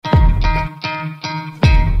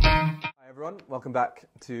everyone. Welcome back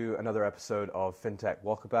to another episode of FinTech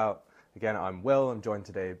Walkabout. Again, I'm Will. I'm joined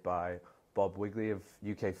today by Bob Wigley of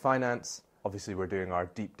UK Finance. Obviously, we're doing our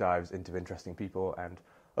deep dives into interesting people and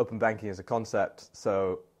open banking as a concept.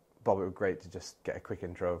 So, Bob, it would be great to just get a quick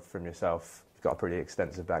intro from yourself. You've got a pretty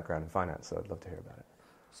extensive background in finance, so I'd love to hear about it.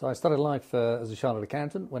 So I started life as a chartered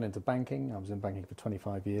accountant, went into banking. I was in banking for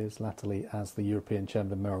 25 years, latterly as the European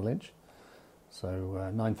chairman of Merrill Lynch. So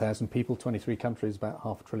 9,000 people, 23 countries, about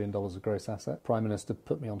 $500 billion of gross asset. Prime Minister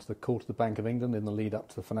put me onto the court of the Bank of England in the lead up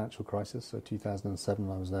to the financial crisis. So 2007,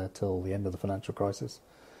 I was there till the end of the financial crisis.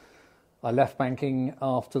 I left banking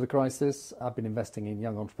after the crisis. I've been investing in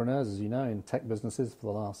young entrepreneurs, as you know, in tech businesses for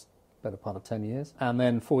the last better part of 10 years. And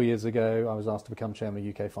then 4 years ago, I was asked to become chairman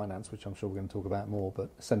of UK Finance, which I'm sure we're going to talk about more, but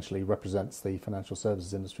essentially represents the financial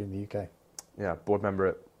services industry in the UK. Yeah, board member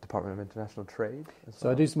at Department of International Trade. So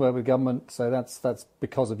I do some work with government, so that's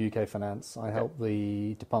because of UK Finance. I help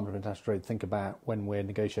the Department of International Trade think about when we're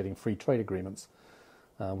negotiating free trade agreements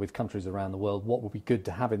with countries around the world, what would be good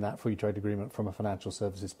to have in that free trade agreement from a financial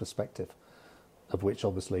services perspective, of which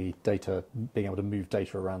obviously data, being able to move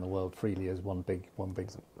data around the world freely is one big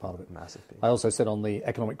part of it. Massive piece. I also sit on the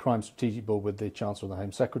Economic Crime Strategic Board with the Chancellor and the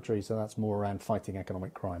Home Secretary, so that's more around fighting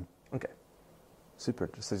economic crime. Okay. Super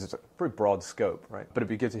interesting. It's a pretty broad scope, right? But it'd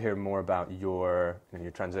be good to hear more about your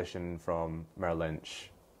transition from Merrill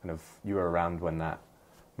Lynch. Kind of, you were around when that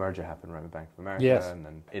merger happened, right, with Bank of America, yes, and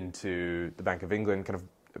then into the Bank of England. Kind of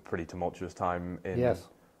a pretty tumultuous time in yes,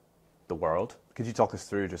 the world. Could you talk us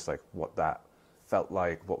through just like what that felt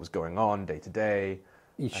like, what was going on day to day?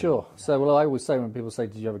 Sure. So, well, I always say when people say,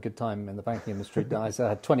 did you have a good time in the banking industry? I said I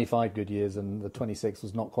had 25 good years and the 26th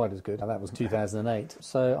was not quite as good. That was 2008.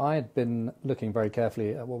 So I had been looking very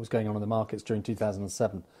carefully at what was going on in the markets during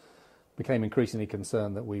 2007. Became increasingly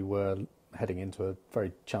concerned that we were heading into a very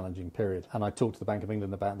challenging period. And I talked to the Bank of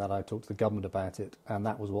England about that. I talked to the government about it. And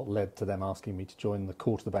that was what led to them asking me to join the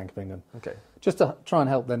court of the Bank of England. Okay. Just to try and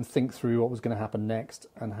help them think through what was going to happen next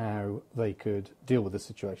and how they could deal with the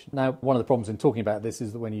situation. Now, one of the problems in talking about this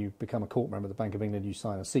is that when you become a court member of the Bank of England, you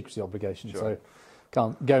sign a secrecy obligation. Sure. So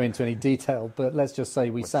can't go into any detail, but let's just say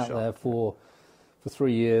we sat there for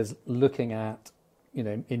 3 years looking at,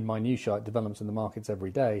 in minutiae developments in the markets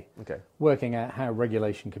every day, working out how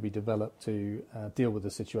regulation could be developed to deal with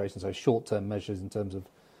the situation. So short-term measures in terms of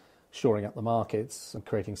shoring up the markets and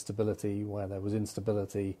creating stability where there was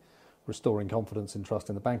instability, restoring confidence and trust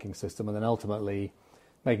in the banking system, and then ultimately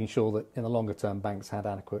making sure that in the longer term banks had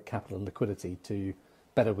adequate capital and liquidity to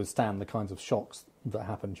better withstand the kinds of shocks that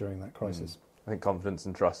happened during that crisis. I think confidence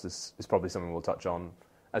and trust is probably something we'll touch on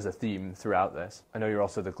as a theme throughout this. I know you're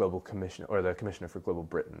also the Global Commissioner, or the Commissioner for Global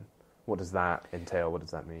Britain. What does that entail? What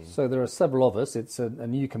does that mean? So there are several of us. It's a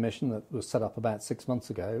new commission that was set up about 6 months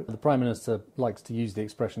ago. The Prime Minister likes to use the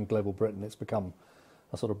expression Global Britain. It's become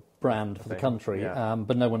a sort of brand for the country,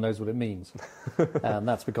 but no one knows what it means. And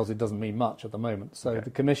that's because it doesn't mean much at the moment. So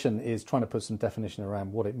the Commission is trying to put some definition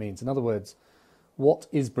around what it means. In other words, what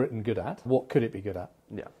is Britain good at? What could it be good at?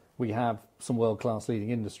 Yeah. We have some world-class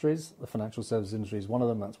leading industries. The financial services industry is one of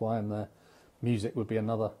them. That's why I'm there. Music would be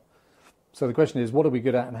another. So the question is, what are we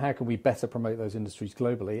good at and how can we better promote those industries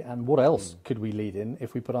globally? And what else could we lead in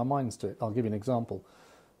if we put our minds to it? I'll give you an example.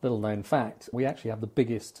 Little known fact, we actually have the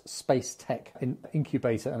biggest space tech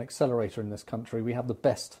incubator and accelerator in this country. We have the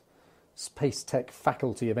best space tech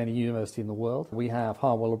faculty of any university in the world. We have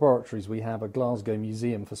Harwell Laboratories. We have a Glasgow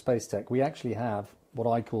Museum for Space Tech. We actually have what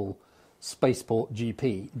I call Spaceport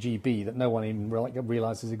GB, that no one even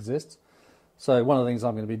realises exists. So one of the things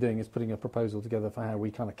I'm going to be doing is putting a proposal together for how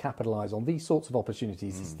we kind of capitalise on these sorts of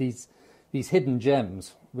opportunities, these hidden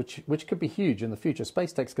gems, which could be huge in the future.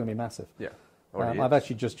 Space tech's going to be massive. Yeah, I've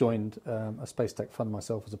actually just joined a space tech fund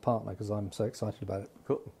myself as a partner because I'm so excited about it.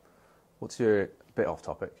 Cool. What's your, bit off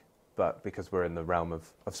topic, but because we're in the realm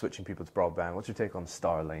of switching people to broadband, what's your take on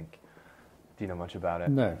Starlink? Do you know much about it?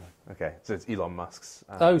 No. Okay, so it's Elon Musk's...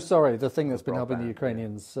 the thing that's been helping the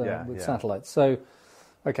Ukrainians with satellites. So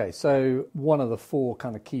one of the four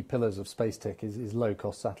kind of key pillars of space tech is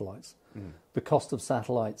low-cost satellites. The cost of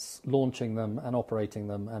satellites, launching them and operating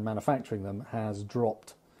them and manufacturing them has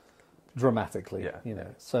dropped dramatically.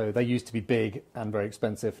 So they used to be big and very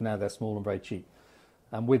expensive. Now they're small and very cheap.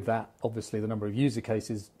 And with that, obviously, the number of user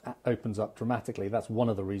cases opens up dramatically. That's one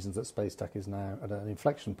of the reasons that space tech is now at an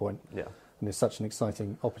inflection point. Yeah. And it's such an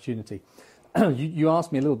exciting opportunity. You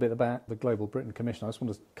asked me a little bit about the Global Britain Commission. I just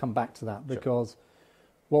want to come back to that because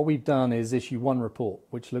what we've done is issue one report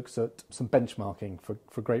which looks at some benchmarking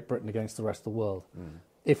for Great Britain against the rest of the world.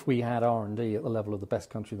 If we had R&D at the level of the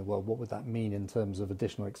best country in the world, what would that mean in terms of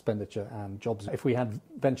additional expenditure and jobs? If we had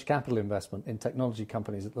venture capital investment in technology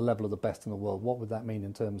companies at the level of the best in the world, what would that mean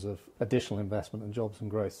in terms of additional investment and jobs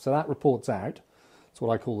and growth? So that report's out. It's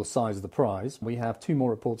what I call the size of the prize. We have 2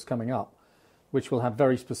 more reports coming up, which will have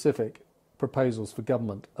very specific proposals for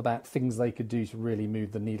government about things they could do to really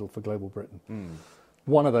move the needle for global Britain.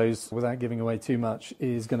 One of those, without giving away too much,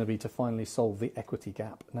 is going to be to finally solve the equity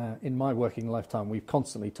gap. Now, in my working lifetime, we've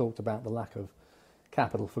constantly talked about the lack of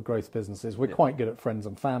capital for growth businesses. We're quite good at friends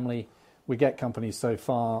and family. We get companies so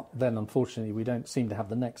far, then unfortunately we don't seem to have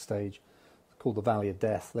the next stage, called the valley of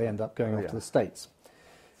death. They end up going off to the States.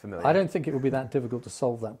 Familiar. I don't think it would be that difficult to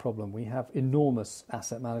solve that problem. We have enormous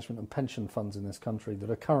asset management and pension funds in this country that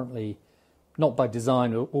are currently, not by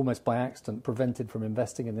design or almost by accident, prevented from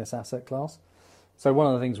investing in this asset class. So one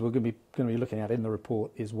of the things we're going to be looking at in the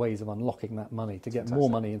report is ways of unlocking that money to get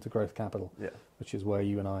more money into growth capital, which is where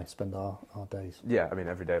you and I spend our days. Yeah, I mean,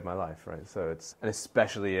 every day of my life, right? So and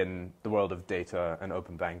especially in the world of data and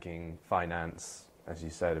open banking, finance, as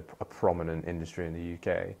you said, a prominent industry in the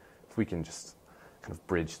UK. If we can just kind of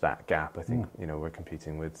bridge that gap, I think, we're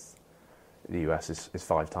competing with the US is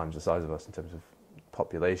 5 times the size of us in terms of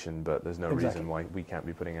population, but there's no reason why we can't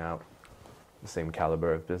be putting out the same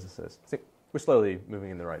caliber of businesses. I think we're slowly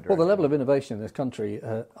moving in the right direction. Well, the level of innovation in this country,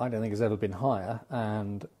 I don't think has ever been higher,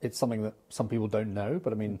 and it's something that some people don't know,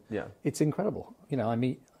 but I mean, it's incredible. I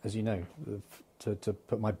meet, as you know, to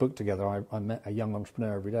put my book together, I met a young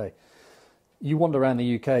entrepreneur every day. You wander around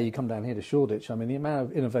the UK, you come down here to Shoreditch, I mean, the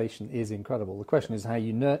amount of innovation is incredible. The question is how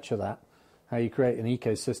you nurture that, how you create an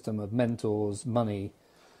ecosystem of mentors, money,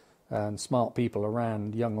 and smart people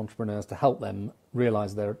around young entrepreneurs to help them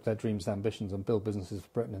realise their dreams and ambitions and build businesses for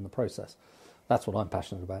Britain in the process. That's what I'm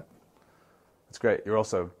passionate about. That's great. You're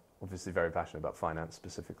also obviously very passionate about finance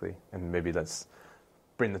specifically, and maybe let's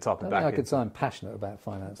bring the topic back. I could say I'm passionate about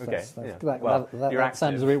finance. Okay. That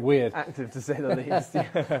sounds a bit weird. Active to say the least.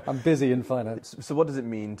 I'm busy in finance. So what does it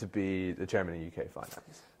mean to be the chairman of UK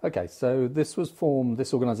Finance? Okay, so this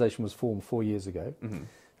organisation was formed 4 years ago.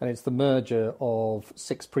 And it's the merger of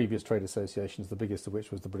 6 previous trade associations, the biggest of which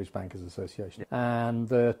was the British Bankers Association. And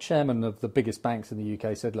the chairman of the biggest banks in the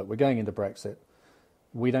UK said, look, we're going into Brexit.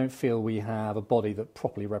 We don't feel we have a body that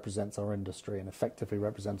properly represents our industry and effectively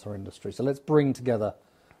represents our industry. So let's bring together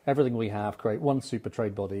everything we have, create one super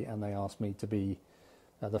trade body, and they asked me to be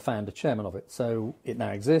the founder chairman of it. So it now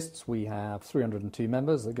exists. We have 302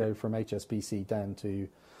 members that go from HSBC down to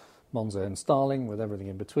Monzo and Starling, with everything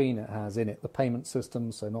in between. It has in it the payment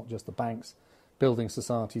systems, so not just the banks, building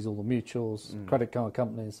societies, all the mutuals, credit card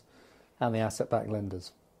companies, and the asset-backed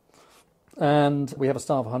lenders. And we have a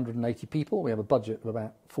staff of 180 people. We have a budget of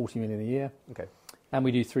about 40 million a year. Okay. And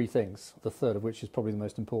we do 3 things, the third of which is probably the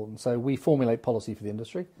most important. So we formulate policy for the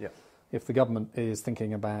industry. Yeah. If the government is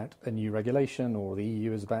thinking about a new regulation or the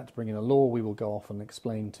EU is about to bring in a law, we will go off and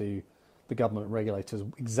explain to the government and regulators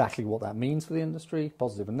exactly what that means for the industry,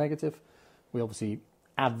 positive and negative. We obviously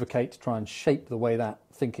advocate to try and shape the way that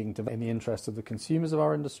thinking in the interest of the consumers of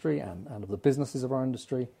our industry and of the businesses of our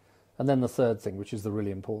industry. And then the third thing, which is the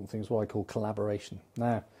really important thing, is what I call collaboration.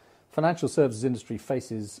 Now, financial services industry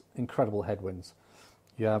faces incredible headwinds.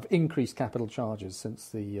 You have increased capital charges since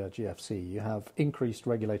the GFC. You have increased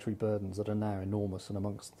regulatory burdens that are now enormous and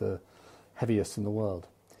amongst the heaviest in the world.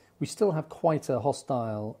 We still have quite a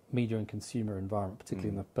hostile media and consumer environment, particularly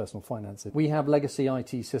in the personal finance. We have legacy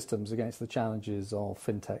IT systems against the challenges of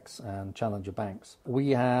fintechs and challenger banks.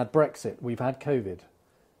 We had Brexit. We've had COVID.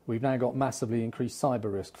 We've now got massively increased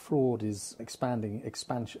cyber risk. Fraud is expanding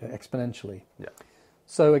exponentially. Yeah.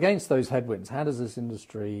 So against those headwinds, how does this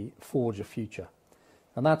industry forge a future?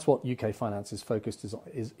 And that's what UK Finance is focused on,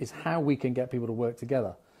 is how we can get people to work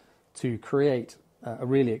together to create a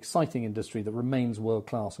really exciting industry that remains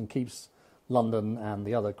world-class and keeps London and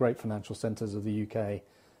the other great financial centres of the UK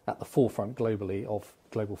at the forefront globally of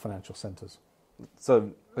global financial centres. So I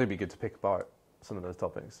think it'd be good to pick apart some of those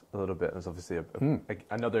topics a little bit. There's obviously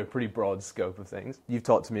another pretty broad scope of things. You've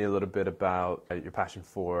talked to me a little bit about your passion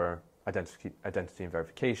for identity and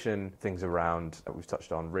verification, things around, we've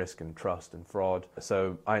touched on risk and trust and fraud.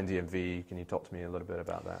 So EID&V, can you talk to me a little bit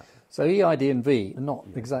about that? So EID&V, not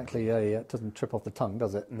exactly it doesn't trip off the tongue,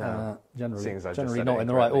 does it? No. Generally not in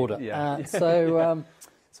the right order. Yeah. So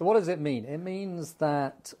what does it mean? It means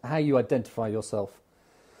that how you identify yourself,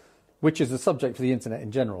 which is the subject for the internet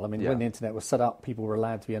in general. I mean, when the internet was set up, people were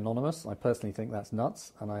allowed to be anonymous. I personally think that's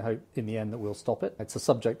nuts, and I hope in the end that we'll stop it. It's a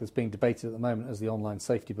subject that's being debated at the moment as the online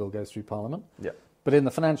safety bill goes through Parliament. Yeah. But in the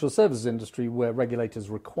financial services industry, where regulators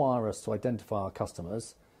require us to identify our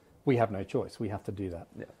customers, we have no choice. We have to do that.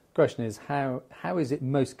 Yeah. The question is, how is it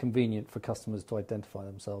most convenient for customers to identify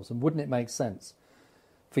themselves? And wouldn't it make sense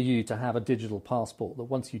for you to have a digital passport that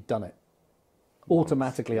once you've done it,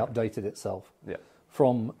 automatically updated itself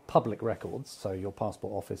from public records, so your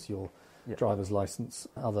passport office, your driver's license,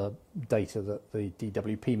 other data that the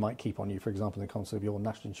DWP might keep on you, for example, in the context of your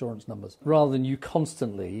national insurance numbers, rather than you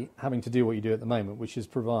constantly having to do what you do at the moment, which is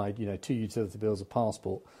provide, 2 utility bills, a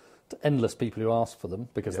passport, to endless people who ask for them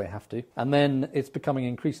because they have to. And then it's becoming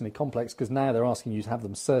increasingly complex because now they're asking you to have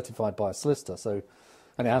them certified by a solicitor.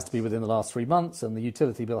 And it has to be within the last 3 months, and the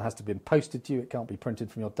utility bill has to be posted to you. It can't be printed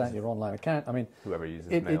from your online account. I mean, whoever uses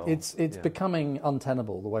mail. It's becoming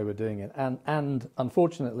untenable the way we're doing it. And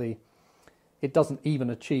unfortunately, it doesn't even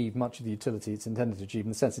achieve much of the utility it's intended to achieve,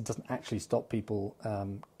 in the sense it doesn't actually stop people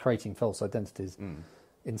creating false identities.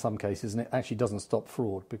 In some cases, and it actually doesn't stop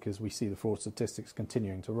fraud, because we see the fraud statistics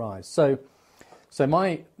continuing to rise. So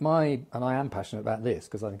my and I am passionate about this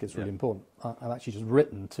because I think it's really important. I've actually just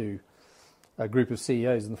written to a group of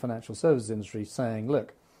CEOs in the financial services industry saying,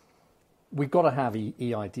 look, we've got to have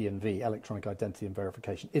EID and V, electronic identity and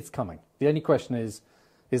verification. It's coming. The only question is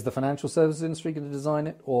the financial services industry going to design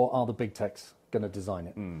it, or are the big techs going to design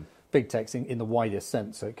it? Big techs in the widest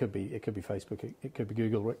sense. So it could be Facebook, it could be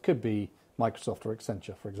Google, or it could be Microsoft or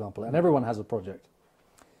Accenture, for example, and everyone has a project.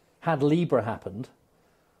 Had Libra happened,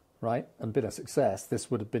 right, and been a success, this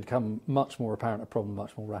would have become much more apparent a problem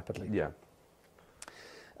much more rapidly. Yeah.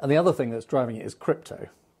 And the other thing that's driving it is crypto,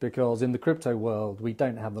 because in the crypto world, we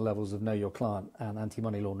don't have the levels of know your client and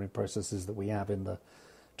anti-money laundering processes that we have in the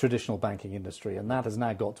traditional banking industry, and that has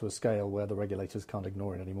now got to a scale where the regulators can't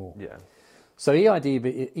ignore it anymore. Yeah. So EID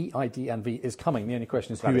and V is coming. The only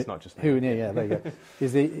question is there you go.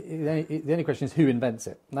 The only question is who invents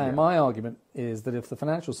it. Now, my argument is that if the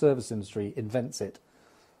financial service industry invents it,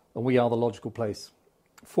 and we are the logical place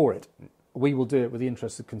for it, we will do it with the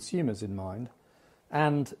interests of consumers in mind,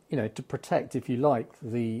 and to protect, if you like,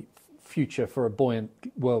 the future for a buoyant,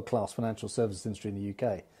 world-class financial services industry in the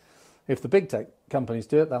UK. If the big tech companies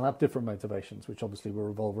do it, they'll have different motivations, which obviously will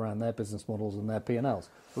revolve around their business models and their P&Ls.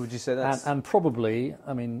 Would you say that's... And probably,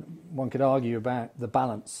 I mean, one could argue about the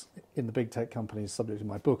balance in the big tech companies, subject to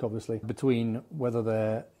my book, obviously, between whether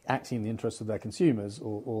they're acting in the interests of their consumers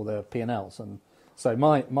or their P&Ls. And so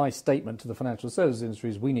my statement to the financial services industry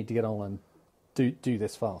is we need to get on and do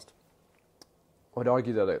this fast. I'd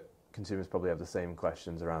argue that consumers probably have the same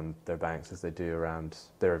questions around their banks as they do around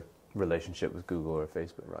their relationship with Google or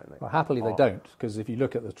Facebook, right? Well, happily they don't, because if you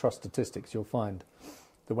look at the trust statistics, you'll find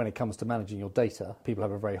that when it comes to managing your data, people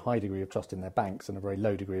have a very high degree of trust in their banks and a very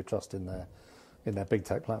low degree of trust in their big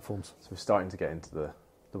tech platforms. So we're starting to get into the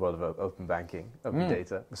world of open banking, open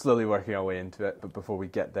data. We're slowly working our way into it, but before we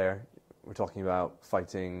get there, we're talking about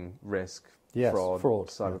fighting risk, fraud,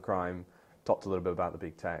 cybercrime. Talked a little bit about the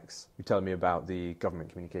big techs. You're telling me about the government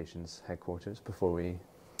communications headquarters before we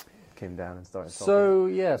came down and started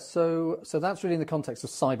talking. So that's really in the context of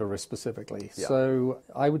cyber risk specifically. Yeah. So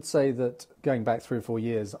I would say that going back 3 or 4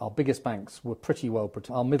 years, our biggest banks were pretty well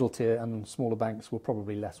protected. Our middle tier and smaller banks were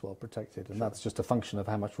probably less well protected, and that's just a function of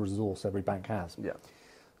how much resource every bank has. Yeah.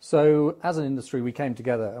 So as an industry, we came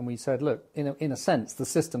together and we said, look, in a sense, the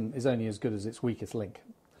system is only as good as its weakest link,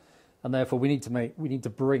 and therefore we need to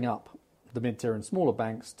bring up the mid-tier and smaller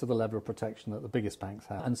banks to the level of protection that the biggest banks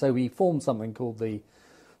have. And so we formed something called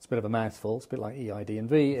it's a bit of a mouthful, it's a bit like EID and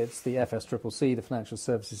V, it's the FSCCC, the Financial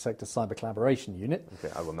Services Sector Cyber Collaboration Unit.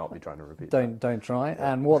 Okay, I will not be trying to repeat that. Don't try.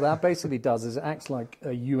 Yeah. And what that basically does is it acts like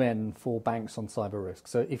a UN for banks on cyber risk.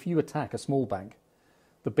 So if you attack a small bank,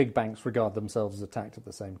 the big banks regard themselves as attacked at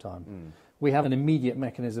the same time. We have an immediate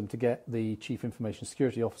mechanism to get the chief information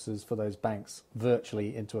security officers for those banks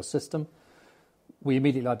virtually into a system. We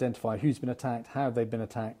immediately identify who's been attacked, how they've been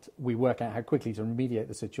attacked. We work out how quickly to remediate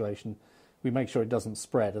the situation. We make sure it doesn't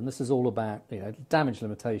spread. And this is all about damage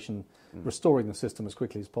limitation, restoring the system as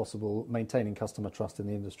quickly as possible, maintaining customer trust in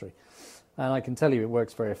the industry. And I can tell you it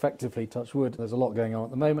works very effectively, touch wood. There's a lot going on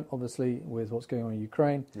at the moment, obviously, with what's going on in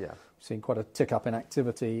Ukraine. Yeah. We've seen quite a tick up in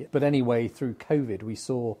activity. But anyway, through COVID, we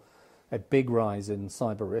saw a big rise in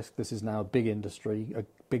cyber risk. This is now a big industry, a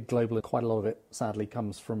big global. Quite a lot of it, sadly,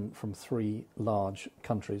 comes from 3 large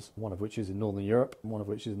countries, one of which is in Northern Europe, one of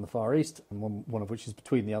which is in the Far East, and one of which is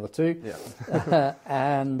between the other 2. Yeah.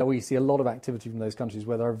 And we see a lot of activity from those countries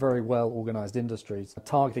where there are very well-organised industries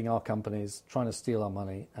targeting our companies, trying to steal our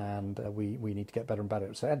money, and we need to get better and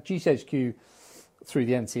better. So at GCHQ, through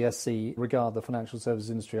the NCSC, regard the financial services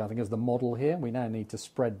industry, I think, as the model here. We now need to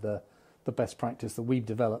spread the best practice that we've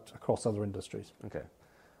developed across other industries. Okay.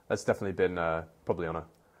 That's definitely been probably on a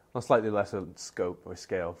slightly lesser scope or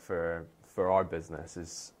scale for our business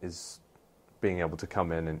is being able to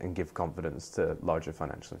come in and give confidence to larger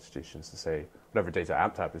financial institutions to say, whatever data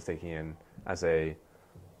AppTap is taking in as a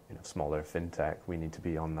smaller fintech, we need to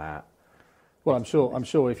be on that. Well, I'm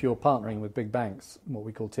sure if you're partnering with big banks, what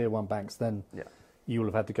we call tier one banks, then you will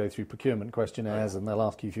have had to go through procurement questionnaires, and they'll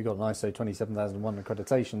ask you if you've got an ISO 27001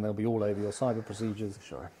 accreditation. They'll be all over your cyber procedures.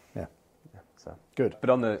 Sure. Yeah. So good.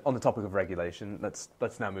 But on the topic of regulation,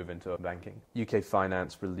 let's now move into open banking. UK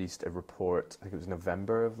Finance released a report, I think it was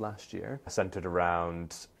November of last year, centered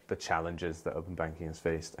around the challenges that open banking has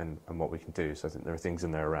faced and what we can do. So I think there are things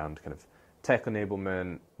in there around kind of tech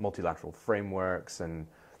enablement, multilateral frameworks, and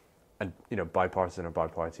bipartisan or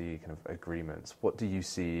bi-party kind of agreements. What do you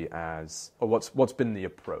see as, or what's been the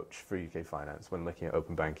approach for UK Finance when looking at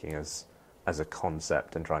open banking as a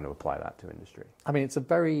concept and trying to apply that to industry? I mean, it's a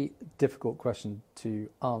very difficult question to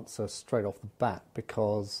answer straight off the bat,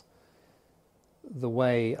 because the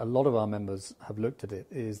way a lot of our members have looked at it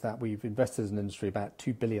is that we've invested as an industry about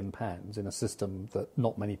 £2 billion in a system that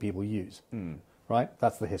not many people use. Right?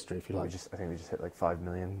 That's the history, if you like. I think we just hit like 5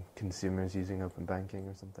 million consumers using open banking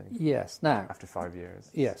or something. Yes. Now, after 5 years.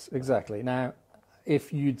 Yes, exactly. Now,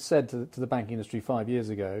 if you'd said to the banking industry 5 years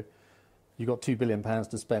ago, you've got £2 billion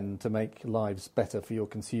to spend to make lives better for your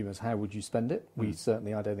consumers, how would you spend it? We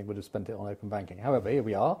certainly, I don't think, would have spent it on open banking. However, here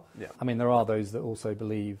we are. Yeah. I mean, there are those that also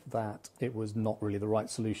believe that it was not really the right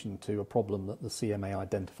solution to a problem that the CMA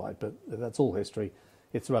identified, but that's all history.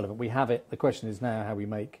 It's relevant. We have it. The question is now how we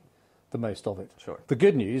make the most of it. Sure. The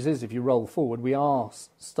good news is, if you roll forward, we are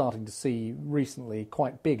starting to see recently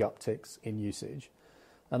quite big upticks in usage,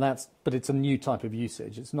 but it's a new type of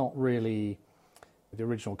usage. It's not really. The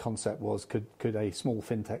original concept was, could a small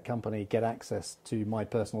fintech company get access to my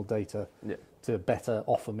personal data to better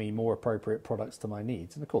offer me more appropriate products to my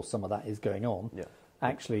needs? And of course, some of that is going on. Yeah.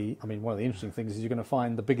 Actually, I mean, one of the interesting things is you're going to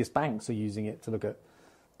find the biggest banks are using it to look at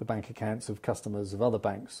the bank accounts of customers of other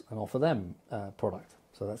banks and offer them product.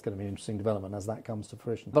 So that's going to be an interesting development as that comes to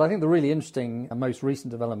fruition. But I think the really interesting and most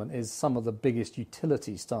recent development is some of the biggest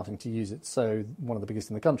utilities starting to use it. So one of the biggest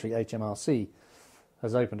in the country, HMRC,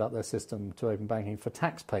 has opened up their system to open banking for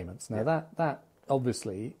tax payments. Now that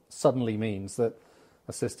obviously suddenly means that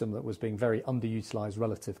a system that was being very underutilised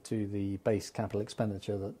relative to the base capital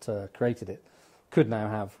expenditure that created it could now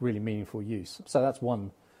have really meaningful use. So that's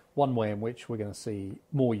one way in which we're going to see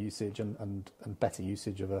more usage and better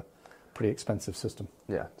usage of a pretty expensive system.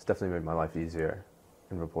 Yeah, it's definitely made my life easier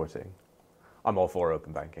in reporting. I'm all for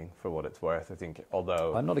open banking, for what it's worth. I think,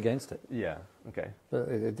 although I'm not against it. Yeah, okay. But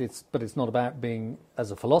it's not about being,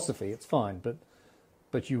 as a philosophy, it's fine.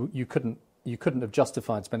 But you couldn't have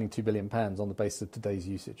justified spending £2 billion on the basis of today's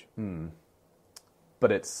usage.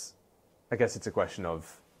 But I guess it's a question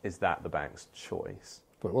of, is that the bank's choice?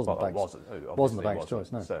 But it wasn't the bank's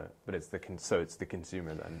choice, no. But it's the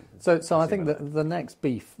consumer then. So I think that the next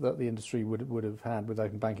beef that the industry would have had with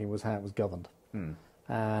open banking was how it was governed.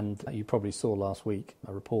 And you probably saw last week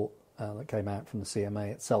a report that came out from the CMA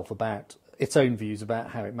itself about its own views about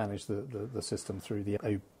how it managed the system through the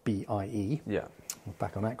OBIE. Yeah. We're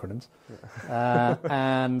back on acronyms.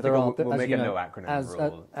 And there are, we'll make a no acronym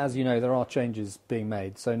rule. As you know, there are changes being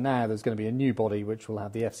made. So now there's going to be a new body which will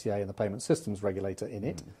have the FCA and the Payment Systems Regulator in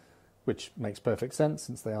it, which makes perfect sense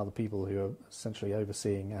since they are the people who are essentially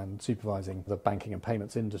overseeing and supervising the banking and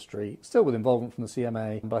payments industry, still with involvement from the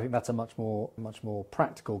CMA. But I think that's a much more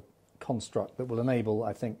practical construct that will enable,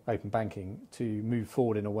 I think, open banking to move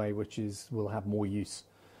forward in a way which will have more use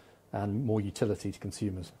and more utility to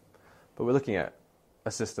consumers. But we're looking at a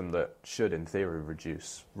system that should, in theory,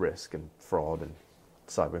 reduce risk and fraud and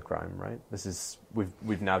cybercrime, right?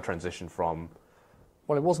 We've now transitioned from.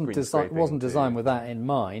 Well, it wasn't designed with that in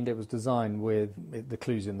mind. It was designed with the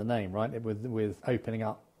clues in the name, right? With opening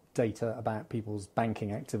up data about people's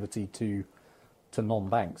banking activity to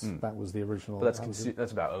non-banks. That was the original. But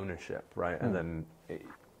that's about ownership, right? And then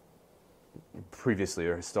previously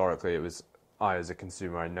or historically, it was I as a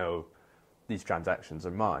consumer, I know these transactions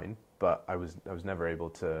are mine, but I was never able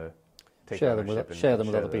to share them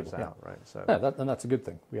with other people. Out, right? So and that's a good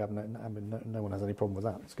thing. We have no one has any problem with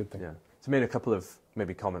that. It's a good thing. Yeah. So I made a couple of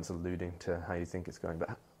maybe comments alluding to how you think it's going,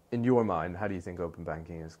 but in your mind, how do you think open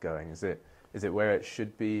banking is going? Is it where it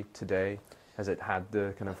should be today? Has it had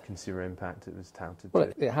the kind of consumer impact it was touted?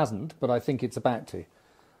 Well, it hasn't, but I think it's about to.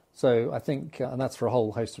 So I think, and that's for a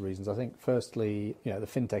whole host of reasons. I think, firstly, the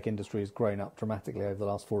fintech industry has grown up dramatically over the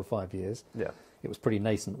last 4 or 5 years. Yeah. It was pretty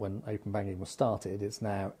nascent when open banking was started. It's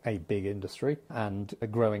now a big industry and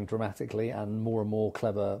growing dramatically, and more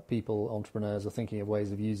clever people, entrepreneurs, are thinking of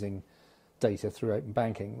ways of using data through open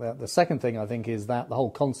banking. The second thing, I think, is that the whole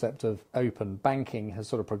concept of open banking has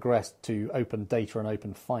sort of progressed to open data and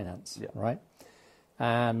open finance, right?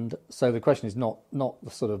 And so the question is not the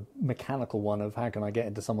sort of mechanical one of how can I get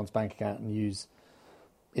into someone's bank account and use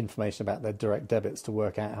information about their direct debits to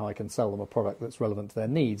work out how I can sell them a product that's relevant to their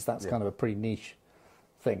needs. That's kind of a pretty niche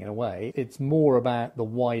thing in a way. It's more about the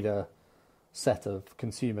wider set of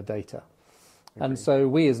consumer data. And so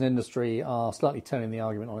we as an industry are slightly turning the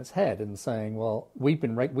argument on its head and saying, well, we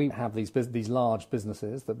have these large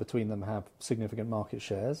businesses that between them have significant market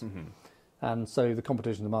shares. And so the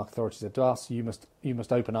Competition and Market Authority said to us, you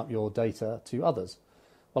must open up your data to others.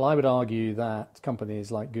 Well, I would argue that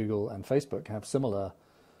companies like Google and Facebook have similar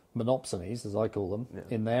monopsonies, as I call them,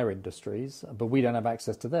 in their industries, but we don't have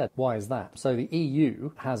access to theirs. Why is that? So the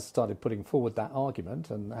EU has started putting forward that argument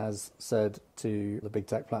and has said to the big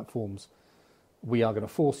tech platforms, we are going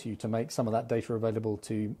to force you to make some of that data available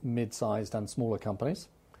to mid-sized and smaller companies.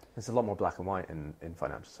 It's a lot more black and white in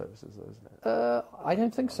financial services, though, isn't it? I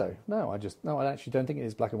don't think so. No, I actually don't think it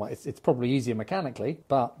is black and white. It's probably easier mechanically,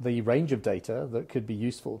 but the range of data that could be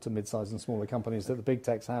useful to mid-sized and smaller companies that the big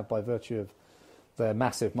techs have by virtue of their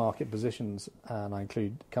massive market positions, and I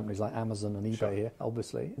include companies like Amazon and eBay here,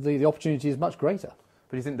 obviously, the opportunity is much greater.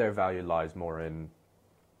 But do you think their value lies more in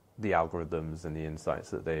the algorithms and the insights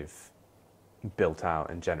that they've built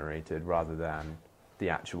out and generated rather than the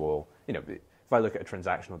actual, if I look at a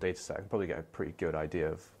transactional data set, I can probably get a pretty good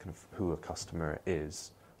idea of kind of who a customer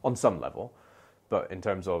is on some level. But in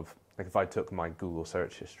terms of, like if I took my Google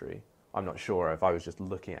search history, I'm not sure if I was just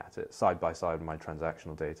looking at it side by side with my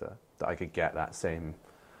transactional data that I could get that same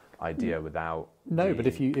idea without. No, but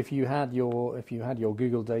if you had your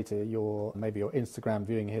Google data, maybe your Instagram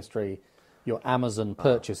viewing history, your Amazon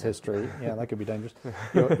purchase history, that could be dangerous.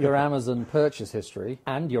 Your Amazon purchase history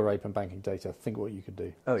and your open banking data. Think what you could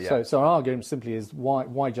do. Oh yeah. So our argument simply is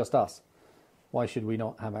why just us? Why should we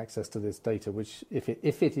not have access to this data? Which, if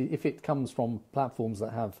it comes from platforms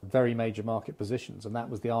that have very major market positions, and that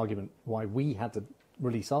was the argument why we had to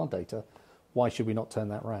release our data, why should we not turn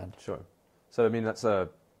that around? Sure. So I mean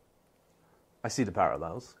I see the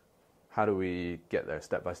parallels. How do we get there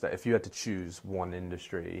step by step? If you had to choose one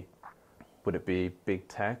industry, would it be big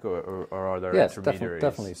tech or are there intermediaries?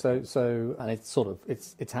 Yes, definitely. So and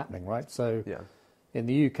it's happening, right? So in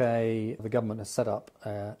the UK, the government has set up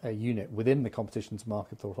a unit within the Competition and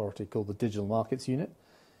Market Authority called the Digital Markets Unit,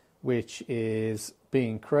 which is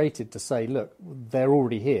being created to say, look, they're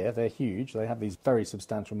already here, they're huge, they have these very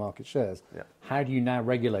substantial market shares. Yeah. How do you now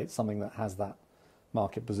regulate something that has that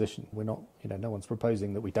market position? We're not, no one's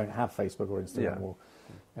proposing that we don't have Facebook or Instagram or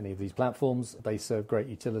any of these platforms. They serve great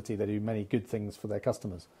utility. They do many good things for their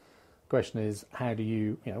customers. The question is, how do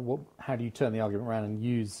you turn the argument around and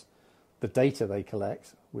use the data they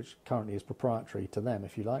collect, which currently is proprietary to them,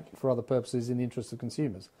 if you like, for other purposes in the interest of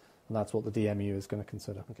consumers? And that's what the DMU is going to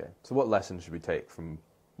consider. Okay. So what lessons should we take from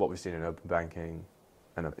what we've seen in open banking,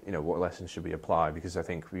 and what lessons should we apply? Because I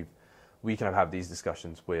think we kind of have these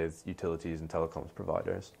discussions with utilities and telecoms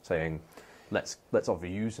providers, saying, let's offer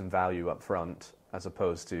you some value up front, as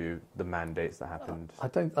opposed to the mandates that happened. I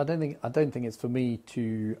don't think it's for me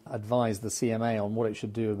to advise the CMA on what it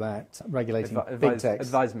should do about regulating big techs.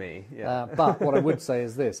 Advise me. Yeah. But what I would say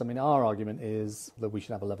is this: our argument is that we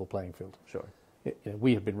should have a level playing field. Sure.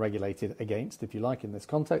 We have been regulated against, if you like, in this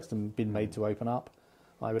context, and been made to open up.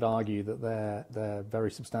 I would argue that their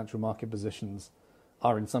very substantial market positions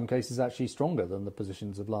are in some cases actually stronger than the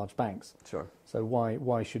positions of large banks. Sure. So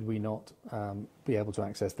why should we not be able to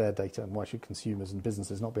access their data, and why should consumers and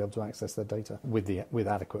businesses not be able to access their data with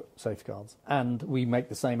adequate safeguards? And we make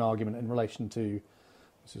the same argument in relation to,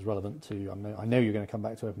 this is relevant to, I know you're going to come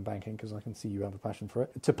back to open banking because I can see you have a passion for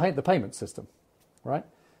it, to paint the payment system, right?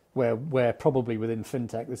 Where probably within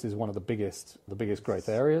FinTech this is one of the biggest growth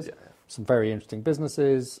areas. Yeah. Some very interesting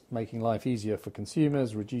businesses, making life easier for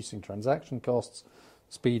consumers, reducing transaction costs,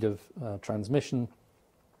 speed of transmission,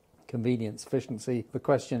 convenience, efficiency. The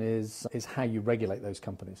question is how you regulate those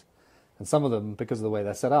companies. And some of them, because of the way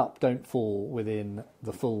they're set up, don't fall within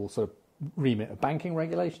the full sort of remit of banking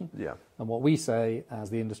regulation. Yeah. And what we say as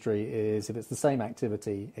the industry is if it's the same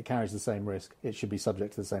activity, it carries the same risk, it should be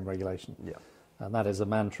subject to the same regulation. Yeah. And that is a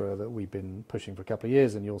mantra that we've been pushing for a couple of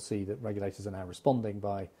years, and you'll see that regulators are now responding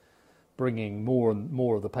by bringing more and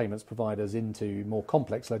more of the payments providers into more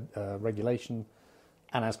complex regulation.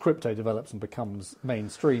 And as crypto develops and becomes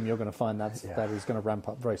mainstream, you're going to find that is going to ramp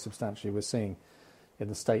up very substantially. We're seeing in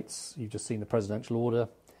the States, you've just seen the presidential order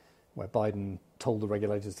where Biden told the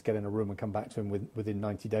regulators to get in a room and come back to him within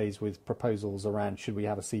 90 days with proposals around should we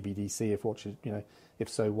have a CBDC, if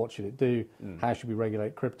so, what should it do? How should we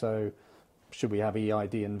regulate crypto? Should we have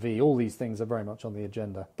EID and V? All these things are very much on the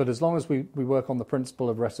agenda. But as long as we work on the principle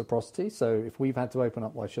of reciprocity, so if we've had to open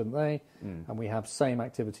up, why shouldn't they? And we have same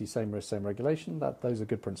activity, same risk, same regulation, those are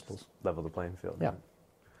good principles. Level the playing field. Yeah.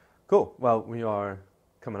 Cool. Well, we are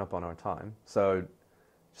coming up on our time. So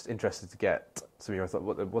just interested to get some of your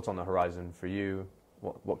thoughts. What's on the horizon for you?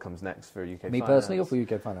 What comes next for UK Finance? Me personally or for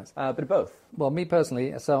UK Finance? A bit of both. Well, me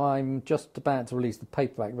personally, so I'm just about to release the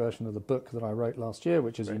paperback version of the book that I wrote last year,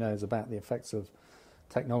 which, as you know, is about the effects of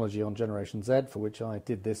technology on Generation Z, for which I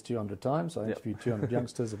did this 200 times. I interviewed 200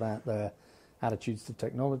 youngsters about their attitudes to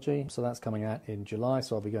technology. So that's coming out in July,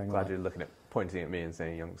 so I'll be going Glad you're pointing at me and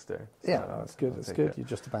saying youngster. So yeah, that's good. That's good. You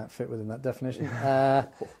just about fit within that definition.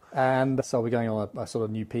 And so I'll be going on a sort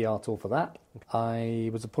of new PR tour for that. I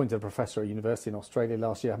was appointed a professor at a university in Australia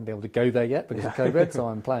last year. I haven't been able to go there yet because of COVID, so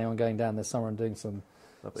I'm planning on going down this summer and doing some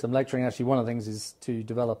lecturing. Actually, one of the things is to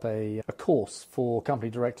develop a course for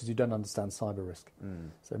company directors who don't understand cyber risk.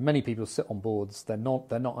 So many people sit on boards. They're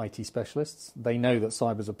not IT specialists. They know that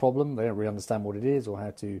cyber is a problem. They don't really understand what it is or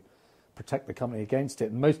how to protect the company against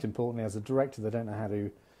it. And most importantly, as a director, they don't know how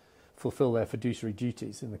to fulfill their fiduciary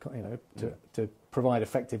duties in the to provide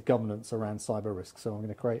effective governance around cyber risk. So I'm going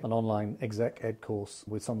to create an online exec ed course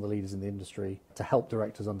with some of the leaders in the industry to help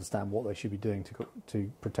directors understand what they should be doing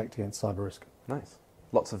to protect against cyber risk. Nice.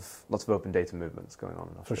 Lots of open data movements going on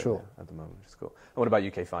in Australia for sure at the moment, which is cool. And what about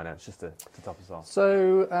UK Finance, just to top us off?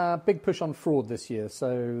 So big push on fraud this year.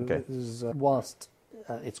 So this is, whilst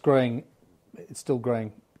it's growing, it's still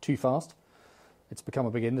growing too fast. It's become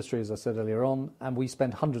a big industry, as I said earlier on, and we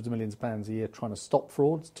spend hundreds of millions of pounds a year trying to stop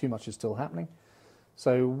frauds. Too much is still happening.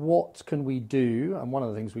 So what can we do? And one of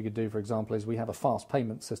the things we could do, for example, is we have a fast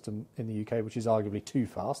payment system in the UK, which is arguably too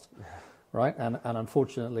fast, right? And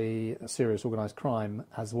unfortunately, serious organised crime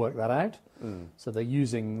has worked that out. So they're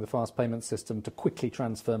using the fast payment system to quickly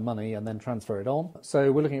transfer money and then transfer it on.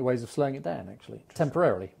 So we're looking at ways of slowing it down, actually,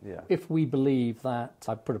 temporarily. Yeah. If we believe that,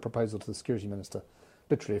 I put a proposal to the Security Minister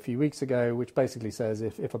literally a few weeks ago, which basically says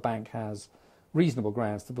if a bank has reasonable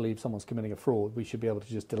grounds to believe someone's committing a fraud, we should be able to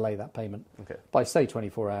just delay that payment by, say,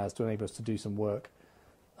 24 hours to enable us to do some work.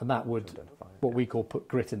 And that would, what we call, put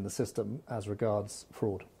grit in the system as regards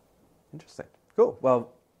fraud. Interesting. Cool.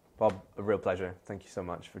 Well, Bob, a real pleasure. Thank you so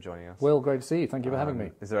much for joining us. Will, great to see you. Thank you for having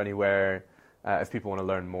me. Is there anywhere, if people want to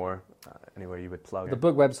learn more, anywhere you would plug? The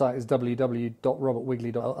book website is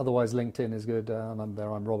www.robertwigley.com. Otherwise, LinkedIn is good. And I'm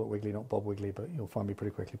there. I'm Robert Wigley, not Bob Wigley, but you'll find me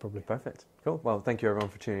pretty quickly, probably. Perfect. Cool. Well, thank you, everyone,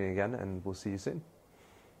 for tuning in again, and we'll see you soon.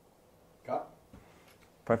 Cut.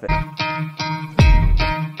 Perfect.